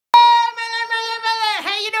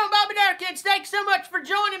kids. Thanks so much for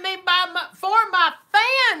joining me for my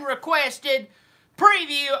fan-requested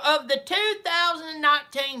preview of the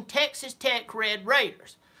 2019 Texas Tech Red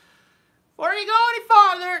Raiders. Before you go any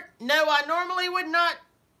farther, no, I normally would not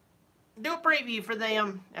do a preview for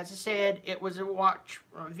them. As I said, it was a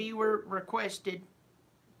viewer-requested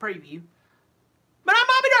preview. But I'm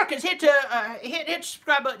Bobby Dirkens. Hit the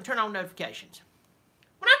subscribe button, turn on notifications.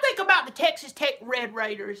 When I think about the Texas Tech Red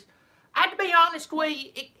Raiders, I have to be honest with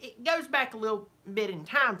you, it goes back a little bit in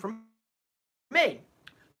time for me.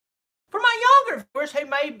 For my younger viewers who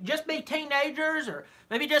may just be teenagers or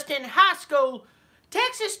maybe just in high school,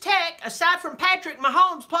 Texas Tech, aside from Patrick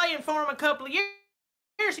Mahomes playing for them a couple of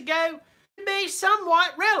years ago, would be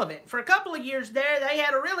somewhat relevant. For a couple of years there, they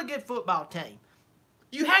had a really good football team.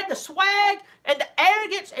 You had the swag and the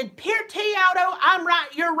arrogance and pure T-Auto, I'm right,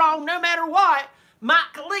 you're wrong, no matter what,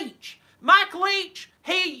 Mike Leach. Mike Leach,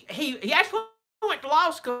 he actually went to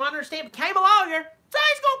law school, I understand, became a lawyer, so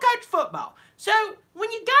he's going to coach football. So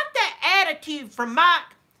when you got that attitude from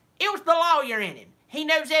Mike, it was the lawyer in him. He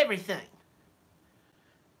knows everything.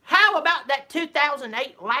 How about that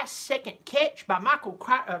 2008 last-second catch by Michael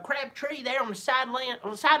Crabtree there on the sideline?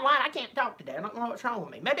 I can't talk today. I don't know what's wrong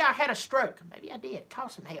with me. Maybe I had a stroke. Maybe I did. Call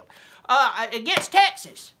some help. Against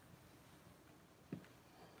Texas.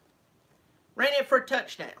 Ran in for a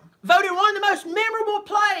touchdown. Voted one of the most memorable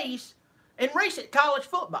plays in recent college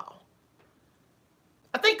football.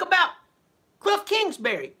 I think about Cliff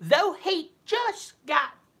Kingsbury. Though he just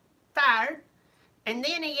got fired, and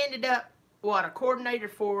then he ended up, a coordinator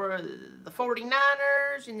for the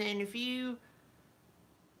 49ers, and then a few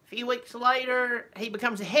weeks later, he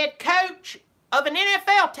becomes a head coach of an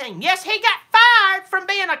NFL team. Yes, he got fired from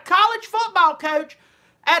being a college football coach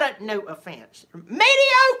at a, no offense,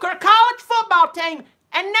 mediocre college football team,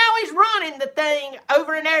 and now he's running the thing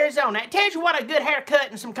over in Arizona. It tells you what a good haircut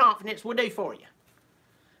and some confidence will do for you.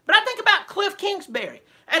 But I think about Cliff Kingsbury.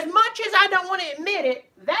 As much as I don't want to admit it,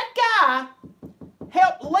 that guy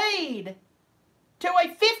helped lead to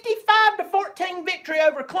a 55-14 victory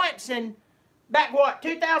over Clemson back,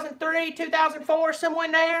 2003, 2004, somewhere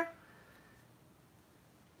in there?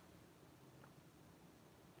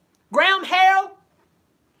 Graham Harrell,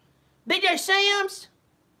 B.J. Sims,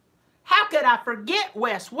 how could I forget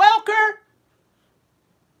Wes Welker?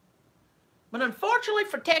 But unfortunately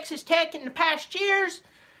for Texas Tech in the past years,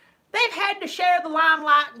 they've had to share the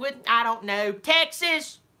limelight with, I don't know,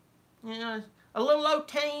 Texas, a little old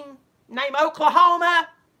team named Oklahoma,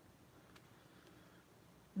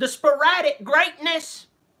 the sporadic greatness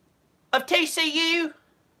of TCU.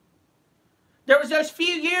 There was those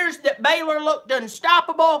few years that Baylor looked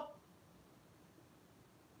unstoppable.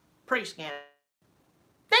 Pretty scandalous.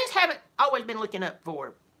 Things haven't always been looking up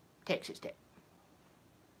for Texas Tech.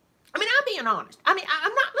 I mean, I'm being honest. I mean,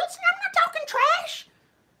 I'm not talking trash.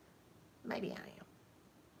 Maybe I am.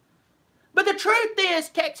 But the truth is,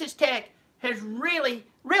 Texas Tech has really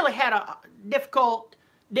had a difficult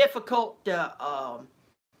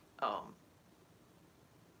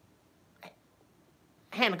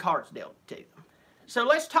hand of cards dealt to them. So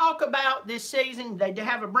let's talk about this season. They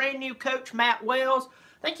have a brand new coach, Matt Wells.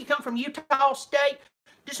 I think he come from Utah State.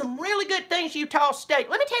 Did some really good things at Utah State.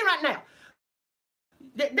 Let me tell you right now,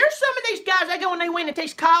 there's some of these guys, they go and they win at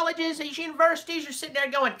these colleges, these universities, you're sitting there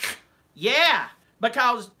going, yeah,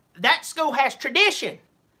 because that school has tradition.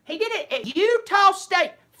 He did it at Utah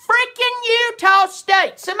State. Freaking Utah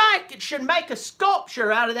State. Somebody should make a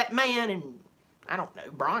sculpture out of that man and, I don't know,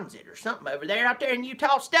 bronze it or something over there out there in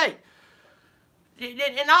Utah State.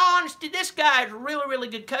 In all honesty, this guy is a really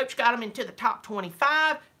good coach. Got him into the top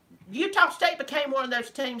 25. Utah State became one of those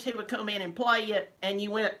teams who would come in and play it, and you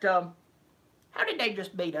went, how did they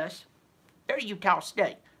just beat us? They're Utah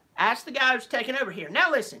State. Ask the guy who's taking over here. Now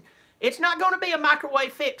listen, it's not going to be a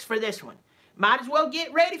microwave fix for this one. Might as well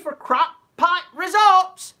get ready for crock pot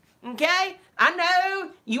results, okay? I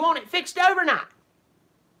know you want it fixed overnight.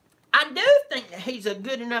 I do think that he's a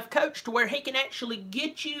good enough coach to where he can actually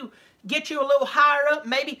get you a little higher up.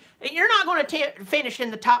 Maybe you're not going to finish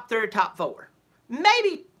in the top 3 or top 4.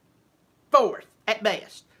 Maybe 4th at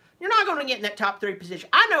best. You're not going to get in that top 3 position.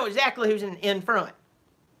 I know exactly who's in front.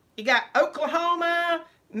 You got Oklahoma,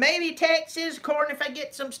 maybe Texas, according if they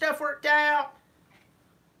get some stuff worked out.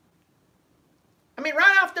 I mean,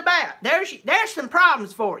 right off the bat, there's some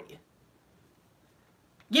problems for you.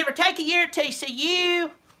 Give or take a year at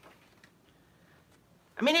TCU.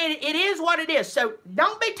 I mean, it is what it is. So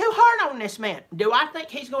don't be too hard on this man. Do I think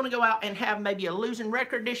he's going to go out and have maybe a losing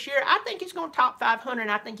record this year? I think he's going to top 500,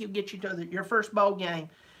 and I think he'll get you to your first bowl game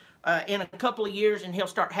in a couple of years, and he'll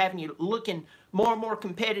start having you looking more and more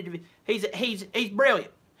competitive. He's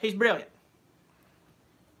brilliant. He's brilliant.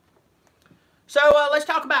 So let's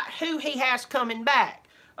talk about who he has coming back.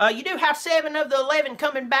 You do have 7 of the 11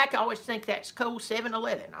 coming back. I always think that's cool,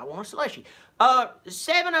 7-11. I want to select you.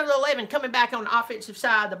 7 of the 11 coming back on the offensive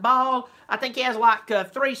side of the ball. I think he has like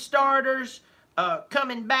 3 starters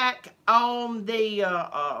coming back on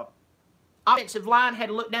the offensive line. Had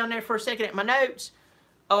to look down there for a second at my notes.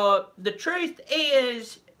 The truth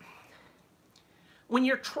is, when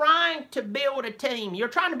you're trying to build a team, you're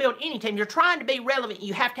trying to build any team, you're trying to be relevant,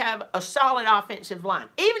 you have to have a solid offensive line.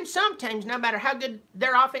 Even some teams, no matter how good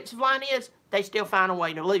their offensive line is, they still find a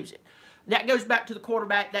way to lose it. That goes back to the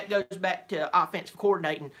quarterback, that goes back to offensive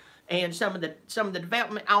coordinating and some of the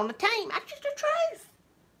development on the team. That's just the truth.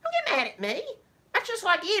 Don't get mad at me. That's just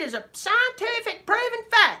like it is a scientific proven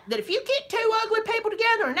fact that if you get 2 ugly people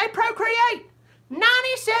together and they procreate,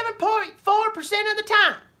 97.4% of the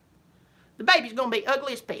time, the baby's going to be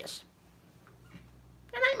ugly as piss.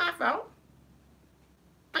 That ain't my fault.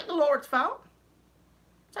 Ain't the Lord's fault.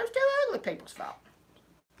 So it's 2 ugly people's fault.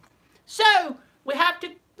 So we have to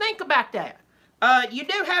think about that. You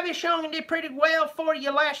do have this young and did pretty well for you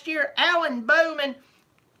last year. Alan Bowman,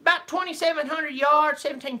 about 2,700 yards,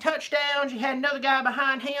 17 touchdowns. You had another guy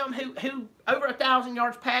behind him who over 1,000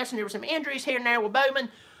 yards passing. There were some injuries here and there with Bowman.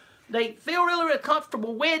 They feel really, really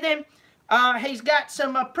comfortable with him. He's got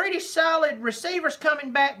some pretty solid receivers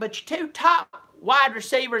coming back, but your 2 top wide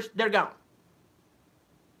receivers, they're gone.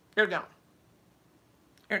 They're gone.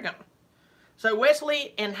 They're gone. So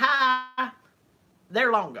Wesley and High,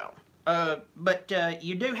 they're long gone. But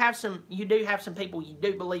you do have some people you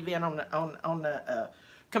do believe in on the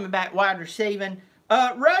coming back wide receiving.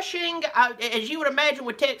 Rushing, as you would imagine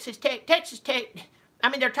with Texas Tech, I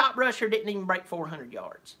mean, their top rusher didn't even break 400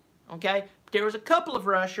 yards. Okay? But there was a couple of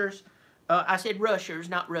rushers. I said rushers,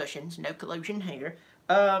 not Russians. No collusion here.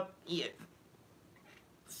 3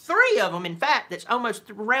 of them, in fact, that's almost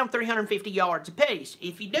around 350 yards apiece.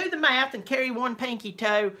 If you do the math and carry 1 pinky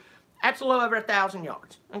toe, that's a little over 1,000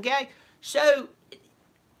 yards. Okay? So,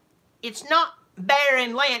 it's not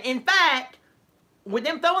barren land. In fact, with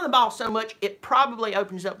them throwing the ball so much, it probably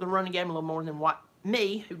opens up the running game a little more than what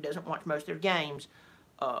me, who doesn't watch most of their games,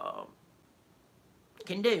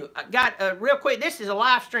 can do. I got real quick, this is a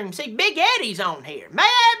live stream. See, Big Eddie's on here. Man,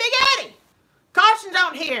 Big Eddie! Carson's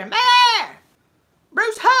on here. Man!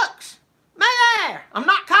 Bruce Hucks. Man! I'm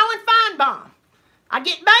not calling Feinbaum. I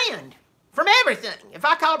get banned from everything if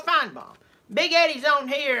I called Feinbaum. Big Eddie's on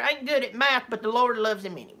here. Ain't good at math, but the Lord loves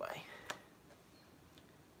him anyway.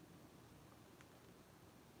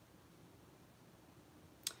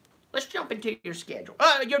 Let's jump into your schedule.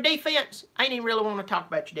 Your defense, I ain't even really want to talk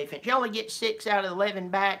about your defense. You only get 6 out of 11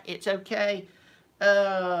 back. It's okay.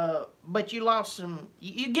 But you lost some.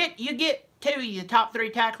 You get 2 of your top 3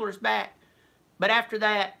 tacklers back. But after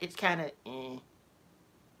that, it's kind of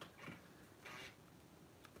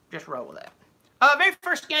Just roll with that. Very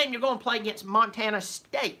first game you're going to play against Montana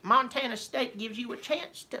State. Montana State gives you a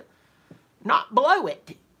chance to not blow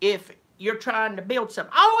it if you're trying to build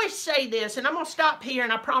something. I always say this, and I'm going to stop here,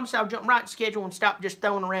 and I promise I'll jump right to schedule and stop just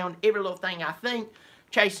throwing around every little thing I think,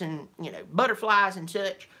 chasing, butterflies and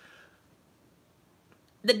such.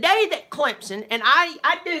 The day that Clemson, and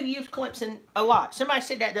I do use Clemson a lot. Somebody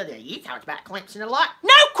said that the other day. You talked about Clemson a lot.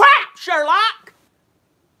 No crap, Sherlock!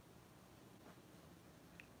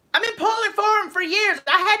 I've been pulling for them for years.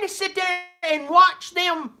 I had to sit there and watch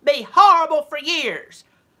them be horrible for years.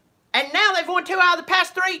 And now they've won 2 out of the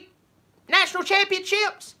past 3 national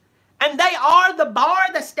championships. And they are the bar,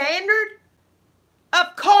 the standard.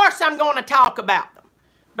 Of course I'm going to talk about them.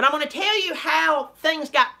 But I'm going to tell you how things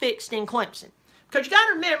got fixed in Clemson. Because you got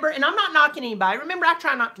to remember, and I'm not knocking anybody. Remember, I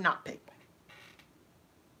try not to knock people.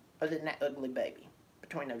 Other than that ugly baby.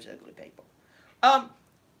 Between those ugly people.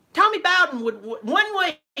 Tommy Bowden would one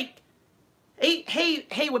week,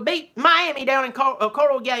 he would beat Miami down in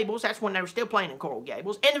Coral Gables. That's when they were still playing in Coral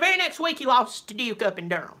Gables. And the very next week, he lost to Duke up in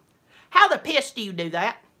Durham. How the piss do you do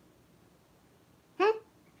that? How?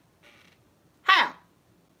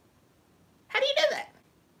 How do you do that?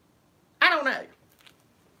 I don't know.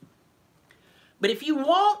 But if you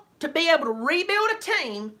want to be able to rebuild a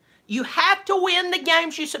team, you have to win the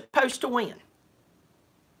games you're supposed to win.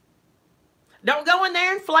 Don't go in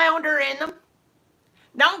there and flounder in them.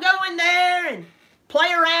 Don't go in there and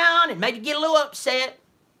play around and maybe get a little upset.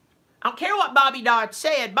 I don't care what Bobby Dodd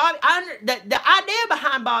said. The idea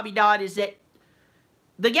behind Bobby Dodd is that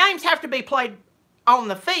the games have to be played on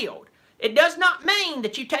the field. It does not mean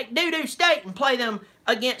that you take Doo-Doo State and play them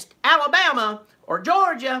against Alabama or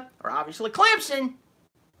Georgia or obviously Clemson,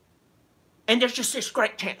 and there's just this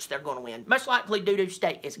great chance they're going to win. Most likely Doo-Doo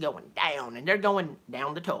State is going down, and they're going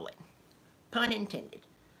down the toilet. Pun intended.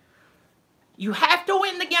 You have to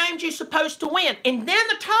win the games you're supposed to win. And then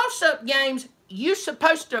the toss-up games, you're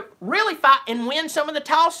supposed to really fight and win some of the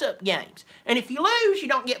toss-up games. And if you lose, you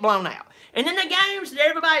don't get blown out. And then the games that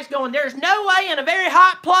everybody's going, there's no way in a very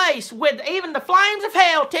hot place with even the flames of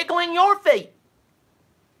hell tickling your feet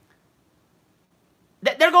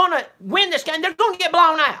that they're going to win this game. They're going to get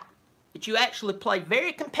blown out. But you actually play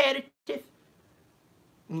very competitive.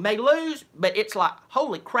 You may lose, but it's like,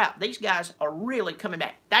 holy crap, these guys are really coming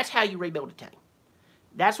back. That's how you rebuild a team.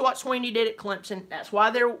 That's what Sweeney did at Clemson. That's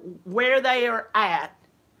why they're where they are at.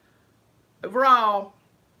 Overall,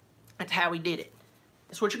 that's how he did it.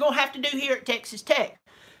 That's what you're going to have to do here at Texas Tech.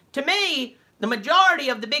 To me, the majority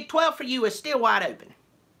of the Big 12 for you is still wide open.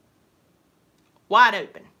 Wide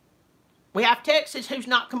open. We have Texas, who's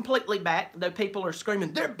not completely back, though people are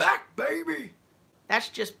screaming, they're back, baby. That's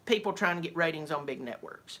just people trying to get ratings on big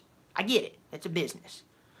networks. I get it. It's a business.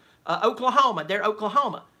 Oklahoma, they're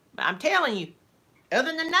Oklahoma. But I'm telling you,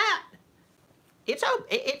 other than that, it's open.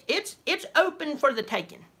 It's open for the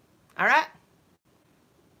taking. All right?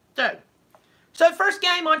 So first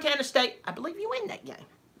game, Montana State, I believe you win that game.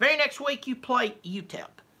 Very next week, you play UTEP.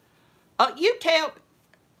 UTEP,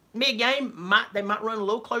 big game, they might run a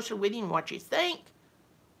little closer with you than what you think.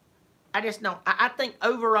 I just don't. I think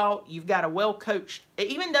overall, you've got a well-coached,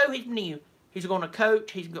 even though he's new, he's going to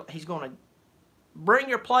coach, he's going to bring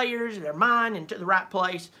your players, their mind, into the right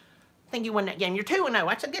place. I think you win that game. You're 2-0.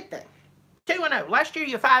 That's a good thing. 2-0. Last year,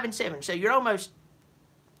 you're 5-7, so you're almost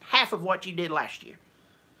half of what you did last year.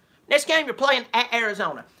 Next game, you're playing at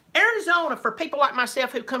Arizona. Arizona, for people like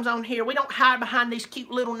myself who comes on here, we don't hide behind these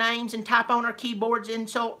cute little names and type on our keyboards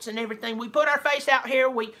insults and everything. We put our face out here.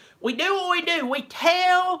 We do what we do. We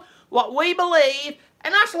tell what we believe,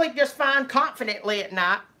 and I sleep just fine confidently at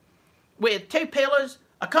night with 2 pillows,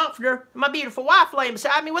 a comforter, and my beautiful wife laying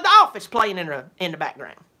beside me with The Office playing in the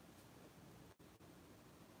background.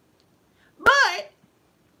 But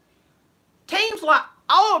teams like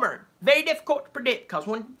Auburn, very difficult to predict, because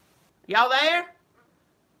when y'all there?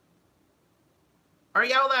 Are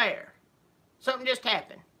y'all there? Something just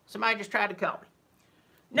happened. Somebody just tried to call me.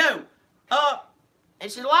 No.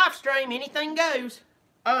 It's a live stream. Anything goes.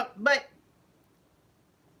 But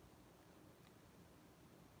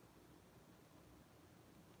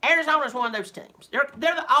Arizona's one of those teams. They're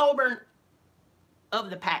the Auburn of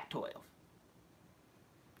the Pac-12.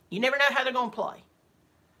 You never know how they're going to play.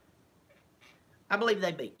 I believe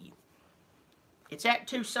they beat you. It's at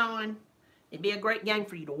Tucson. It'd be a great game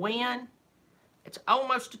for you to win. It's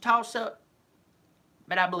almost a toss-up,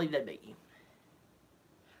 but I believe they beat you.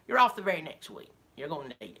 You're off the very next week. You're going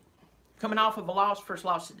to need it. Coming off of a loss, first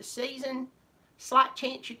loss of the season. Slight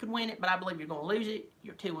chance you could win it, but I believe you're going to lose it.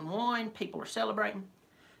 You're 2-1. People are celebrating.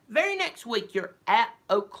 Very next week, you're at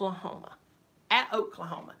Oklahoma. At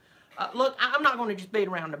Oklahoma. Look, I'm not going to just beat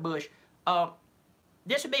around the bush.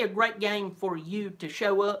 This would be a great game for you to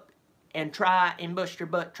show up and try and bust your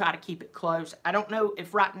butt, try to keep it close. I don't know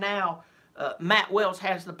if right now Matt Wells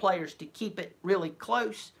has the players to keep it really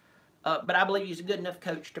close, but I believe he's a good enough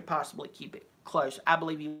coach to possibly keep it close. I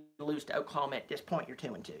believe you lose to Oklahoma at this point. You're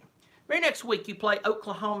 2-2. Very next week, you play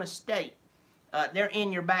Oklahoma State. They're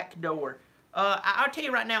in your back door. I'll tell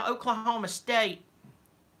you right now, Oklahoma State,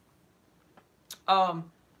 I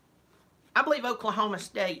believe Oklahoma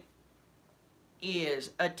State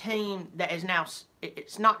is a team that is now,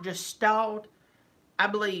 it's not just stalled. I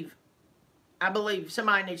believe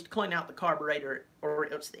somebody needs to clean out the carburetor,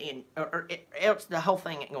 or else else the whole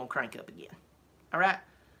thing ain't gonna crank up again. All right,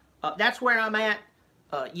 that's where I'm at.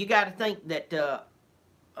 You got to think that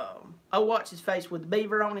what's his face with the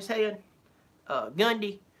beaver on his head,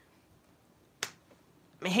 Gundy.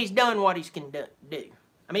 I mean, he's done what he can do.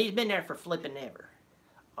 I mean, he's been there for flipping ever.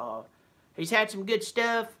 He's had some good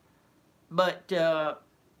stuff, but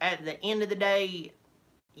at the end of the day,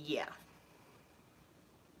 yeah.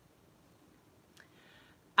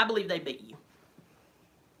 I believe they beat you.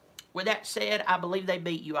 With that said, I believe they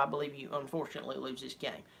beat you. I believe you, unfortunately, lose this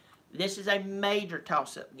game. This is a major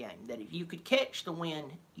toss-up game that if you could catch the win,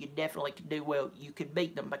 you definitely could do well. You could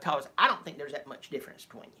beat them, because I don't think there's that much difference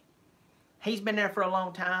between you. He's been there for a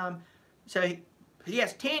long time, so he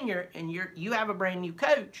has tenure, and you have a brand new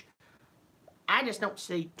coach. I just don't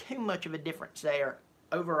see too much of a difference there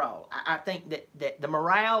overall. I think that the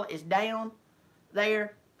morale is down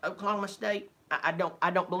there, Oklahoma State. I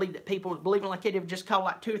don't believe that people believing like it just called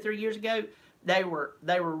like 2 or 3 years ago. They were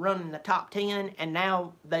running the top 10, and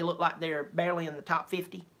now they look like they're barely in the top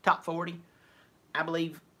 50, top 40. I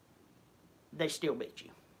believe they still beat you.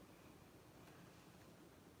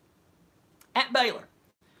 At Baylor,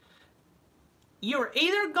 you're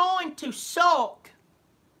either going to sulk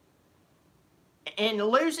and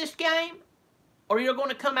lose this game, or you're going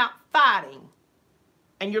to come out fighting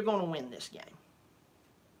and you're going to win this game.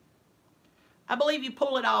 I believe you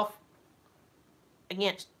pull it off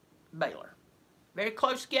against Baylor. Very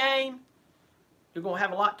close game. You're going to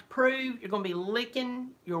have a lot to prove. You're going to be licking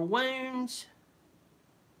your wounds.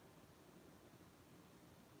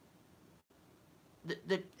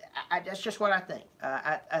 That's just what I think.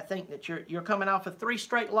 I think that you're coming off of 3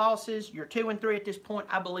 straight losses. You're 2-3 at this point.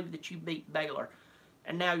 I believe that you beat Baylor,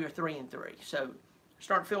 and now you're 3-3. So you're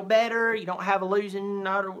starting to feel better. You don't have a losing,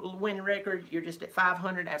 not a winning record. You're just at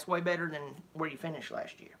 500. That's way better than where you finished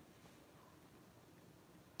last year.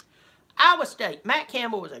 Iowa State. Matt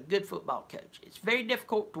Campbell was a good football coach. It's very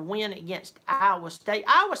difficult to win against Iowa State.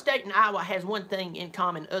 Iowa State and Iowa has one thing in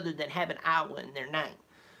common other than having Iowa in their name.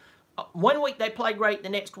 One week they play great, the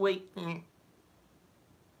next week,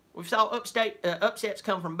 we saw upsets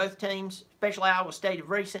come from both teams, especially Iowa State of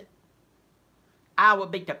recent. Iowa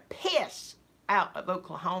beat the piss out of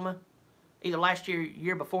Oklahoma, either last year or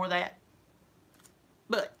year before that.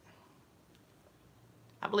 But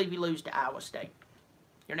I believe you lose to Iowa State.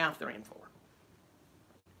 You're now 3-4.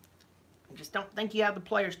 I just don't think you have the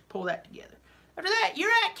players to pull that together. After that, you're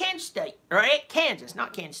at Kansas State, or at Kansas,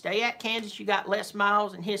 not Kansas State. At Kansas, you got Les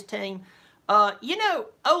Miles and his team. You know,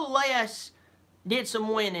 Les did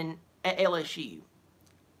some winning at LSU.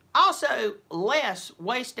 Also, Les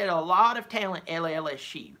wasted a lot of talent at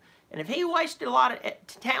LSU. And if he wasted a lot of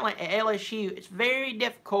talent at LSU, it's very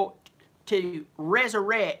difficult to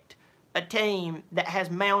resurrect a team that has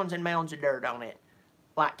mounds and mounds of dirt on it,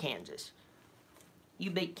 like Kansas. You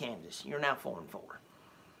beat Kansas. You're now 4-4.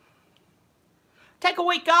 Take a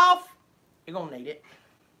week off. You're going to need it.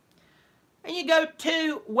 And you go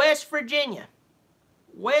to West Virginia.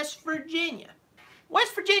 West Virginia.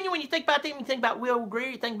 West Virginia, when you think about them, you think about Will Greer,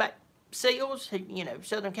 you think about Seals. Who, you know,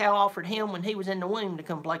 Southern Cal offered him when he was in the womb to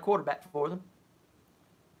come play quarterback for them.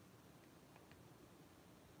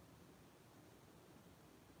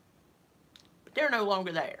 But they're no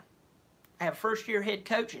longer there. They have a first-year head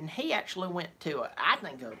coach, and he actually went to, I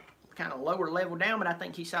think, a kind of lower level down, but I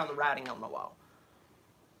think he saw the writing on the wall.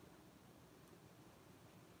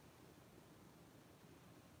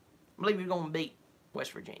 I believe you're going to beat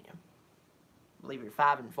West Virginia. I believe you're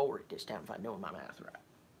 5-4 at this time, if I'm doing my math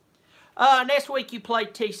right. Next week you play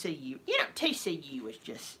TCU. You know, TCU is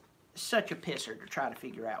just such a pisser to try to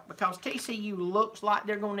figure out, because TCU looks like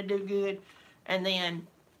they're going to do good, and then,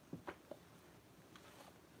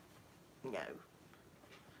 no.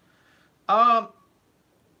 I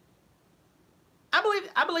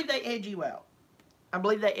believe they edge you out. I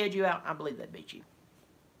believe they edge you out, and I believe they beat you.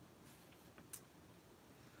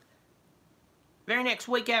 Very next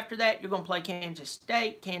week after that, you're going to play Kansas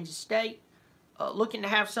State. Kansas State, looking to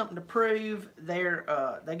have something to prove. They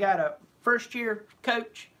got a first-year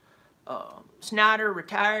coach. Snyder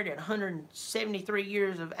retired at 173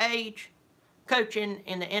 years of age, coaching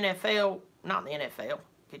in the NFL, not in the NFL,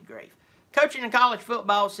 good grief, coaching in college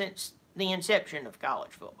football since the inception of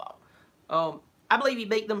college football. I believe he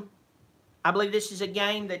beat them. I believe this is a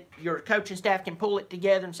game that your coaching staff can pull it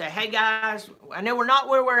together and say, hey guys, I know we're not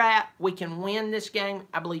where we're at. We can win this game.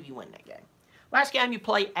 I believe you win that game. Last game you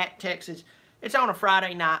play at Texas. It's on a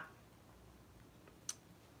Friday night.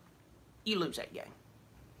 You lose that game.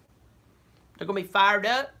 They're going to be fired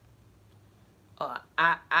up.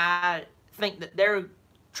 I think that they're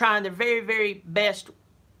trying their very, very best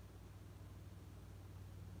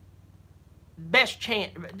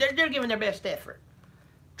chance. They're giving their best effort.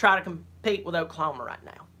 Try to compete with Oklahoma right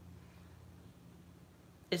now.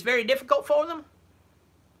 It's very difficult for them.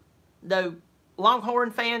 Though Longhorn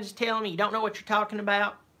fans tell me you don't know what you're talking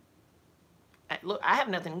about. Look, I have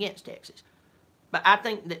nothing against Texas. But I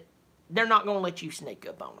think that they're not going to let you sneak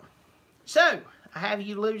up on them. So, I have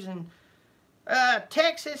you losing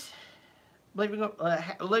Texas. I believe you're going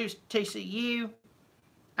to lose TCU,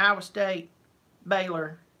 Iowa State,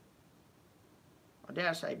 Baylor. Or did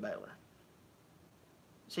I say Baylor?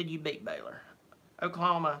 I said you beat Baylor.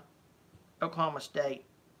 Oklahoma, Oklahoma State,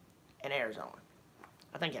 and Arizona.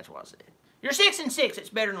 I think that's what I said. You're 6-6. It's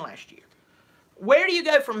better than last year. Where do you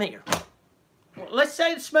go from here? Well, let's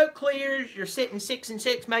say the smoke clears. You're sitting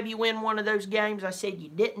 6-6. Maybe you win one of those games I said you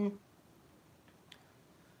didn't.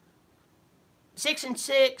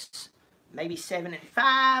 6-6, maybe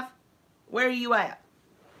 7-5. Where are you at?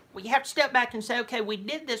 Well, you have to step back and say, okay, we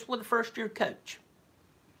did this with a first-year coach.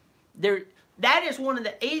 That is one of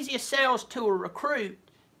the easiest sells to a recruit.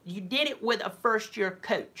 You did it with a first-year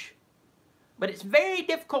coach. But it's very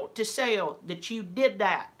difficult to sell that you did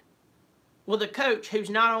that with a coach who's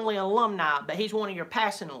not only an alumni, but he's one of your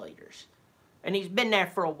passing leaders. And he's been there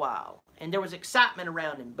for a while. and there was excitement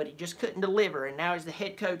around him, but he just couldn't deliver, and now he's the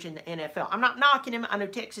head coach in the NFL. I'm not knocking him. I know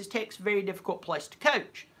Texas Tech's a very difficult place to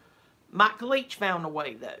coach. Mike Leach found a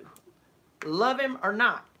way, though. Love him or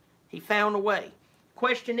not, he found a way.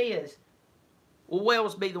 Question is, will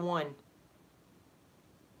Wells be the one?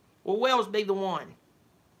 Will Wells be the one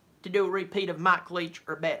to do a repeat of Mike Leach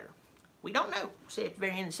or better? We don't know. We'll see at the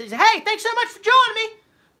very end of the season. Hey, thanks so much for joining me.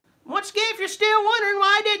 Once again, if you're still wondering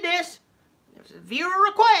why I did this, it was a viewer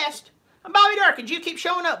request. I'm Bobby Dirkens. You keep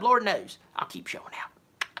showing up, Lord knows I'll keep showing out.